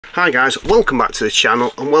Hi guys, welcome back to the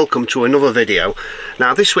channel and welcome to another video.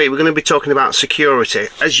 Now this week we're going to be talking about security.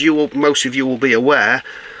 As most of you will be aware,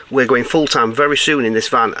 we're going full-time very soon in this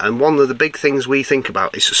van, and one of the big things we think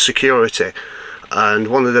about is security. And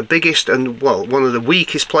one of the biggest and, well, one of the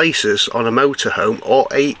weakest places on a motorhome or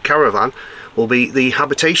a caravan will be the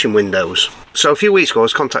habitation windows. So a few weeks ago I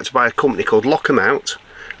was contacted by a company called Lock 'em Out,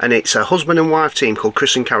 and it's a husband and wife team called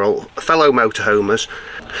Chris and Carol, fellow motorhomers.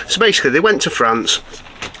 So basically they went to France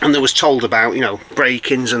and they was told about, you know,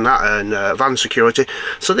 break-ins and that, and van security.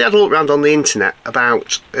 So they had a look around on the internet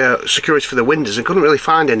about security for the windows and couldn't really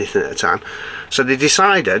find anything at the time. So they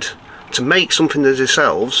decided to make something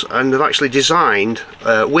themselves, and they've actually designed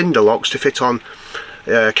window locks to fit on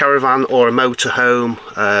a caravan or a motorhome.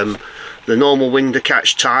 The normal window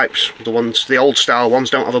catch types, the old style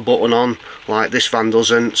ones, don't have a button on like this van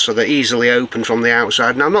doesn't, so they're easily open from the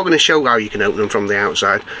outside. Now I'm not going to show how you can open them from the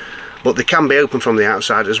outside, but they can be open from the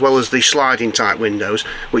outside, as well as the sliding type windows,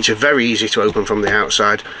 which are very easy to open from the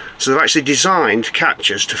outside. So they've actually designed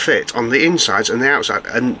catches to fit on the insides and the outside,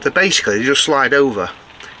 and they just slide over.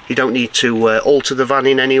 You don't need to alter the van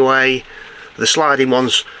in any way. The sliding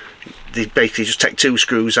ones, they basically just take two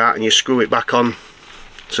screws out and you screw it back on.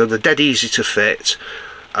 So they're dead easy to fit.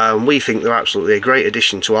 We think they're absolutely a great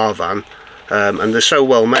addition to our van, and they're so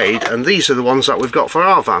well made, and these are the ones that we've got for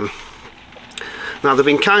our van. Now they've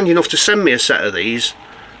been kind enough to send me a set of these,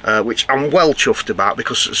 which I'm well chuffed about,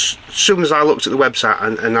 because as soon as I looked at the website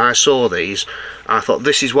and I saw these, I thought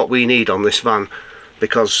this is what we need on this van,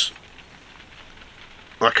 because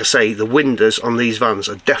like I say, the windows on these vans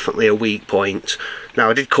are definitely a weak point.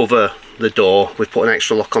 Now I did cover the door, we've put an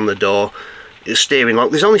extra lock on the door, the steering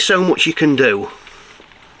lock, there's only so much you can do,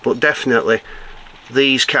 but definitely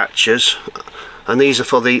these catches, and these are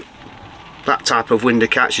for that type of window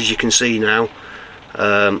catch, as you can see now.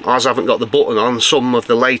 Ours haven't got the button on. Some of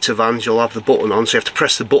the later vans you'll have the button on, so you have to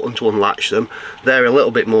press the button to unlatch them. They're a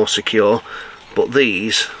little bit more secure, but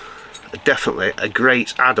these are definitely a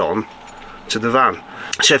great add-on to the van.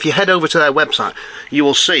 So if you head over to their website, you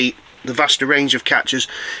will see the vast range of catches.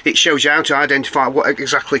 It shows you how to identify what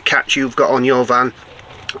exactly catch you've got on your van,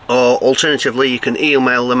 or alternatively you can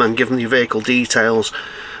email them and give them your vehicle details,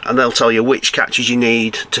 and they'll tell you which catches you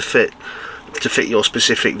need to fit your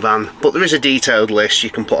specific van. But there is a detailed list you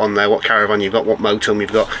can put on there, what caravan you've got, what motorhome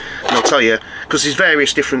you've got, and they'll tell you, because there's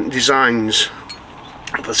various different designs,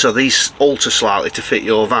 so these alter slightly to fit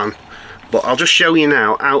your van. But I'll just show you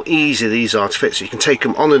now how easy these are to fit, so you can take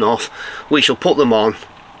them on and off. We shall put them on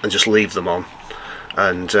and just leave them on,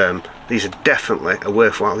 and these are definitely a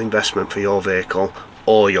worthwhile investment for your vehicle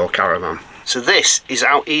or your caravan. So this is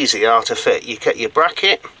how easy they are to fit. You get your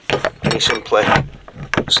bracket and you simply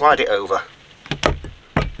slide it over.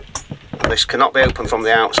 This cannot be opened from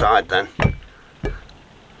the outside then,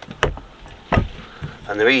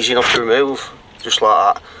 and they're easy enough to remove, just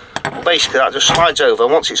like that. Well, basically that just slides over,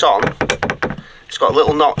 and once it's on, it's got a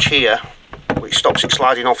little notch here which stops it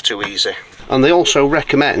sliding off too easy. And they also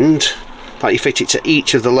recommend that you fit it to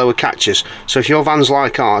each of the lower catches. So if your van's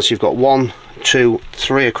like ours, you've got 1, 2,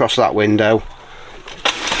 3 across that window,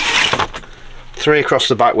 3 across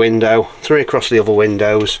the back window, 3 across the other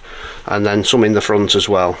windows, and then some in the front as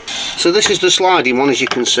well. So this is the sliding one, as you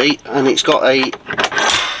can see, and it's got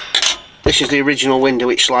this is the original window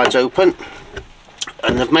which slides open,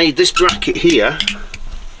 and they've made this bracket here,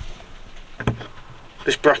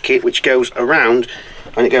 this bracket which goes around,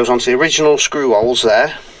 and it goes onto the original screw holes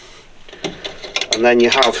there, and then you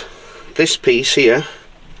have this piece here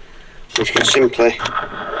which can simply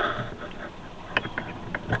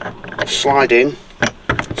slide in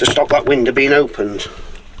to stop that window being opened.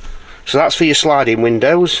 So that's for your sliding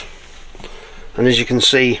windows, and as you can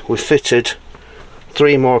see we've fitted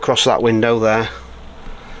 3 more across that window there,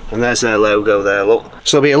 and there's their logo there, look.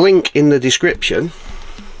 So there'll be a link in the description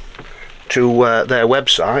to their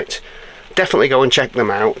website. Definitely go and check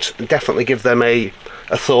them out, and definitely give them a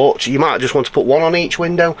thought. You might just want to put 1 on each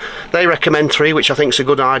window. They recommend 3, which I think is a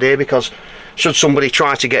good idea, because should somebody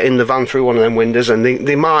try to get in the van through one of them windows, and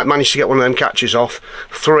they might manage to get one of them catches off,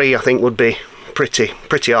 3 I think would be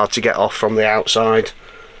pretty hard to get off from the outside.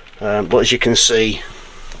 But as you can see,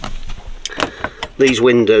 these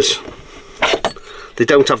windows, they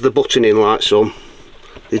don't have the button in like some.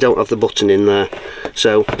 They don't have the button in there,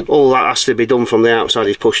 so all that has to be done from the outside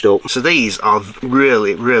is pushed up. So these are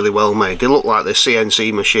really well made. They look like they're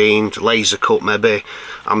CNC machined, laser cut maybe,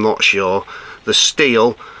 I'm not sure. The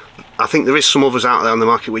steel, I think there is some others out there on the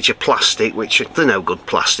market which are plastic, which they're no good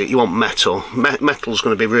plastic. You want metal. Metal's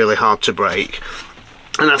going to be really hard to break.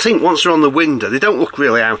 And I think once they're on the window, they don't look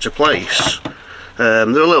really out of place. They're a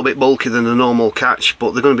little bit bulkier than a normal catch,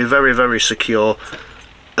 but they're going to be very, very secure.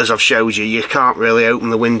 As I've showed you, you can't really open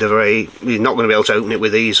the window you're not going to be able to open it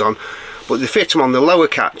with these on, but they fit them on the lower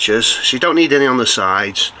catches, so you don't need any on the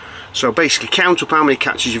sides. So basically count up how many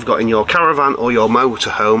catches you've got in your caravan or your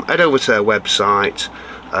motorhome, head over to their website.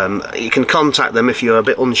 You can contact them if you're a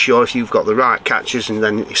bit unsure if you've got the right catches, and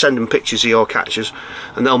then you send them pictures of your catches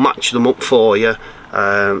and they'll match them up for you.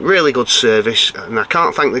 Really good service, and I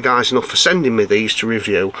can't thank the guys enough for sending me these to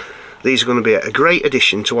review. These are going to be a great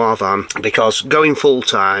addition to our van, because going full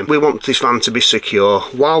time we want this van to be secure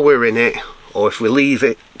while we're in it, or if we leave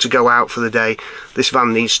it to go out for the day, this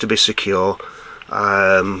van needs to be secure.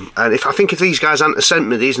 And I think if these guys hadn't sent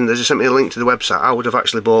me these and they just sent me a link to the website, I would have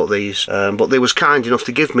actually bought these, but they was kind enough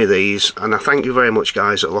to give me these, and I thank you very much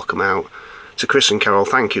guys at Lock 'em Out. To Chris and Carol,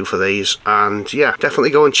 thank you for these, and yeah, definitely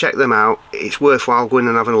go and check them out. It's worthwhile going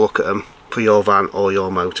and having a look at them for your van or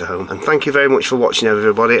your motorhome. And thank you very much for watching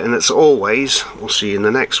everybody, and as always, we'll see you in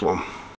the next one.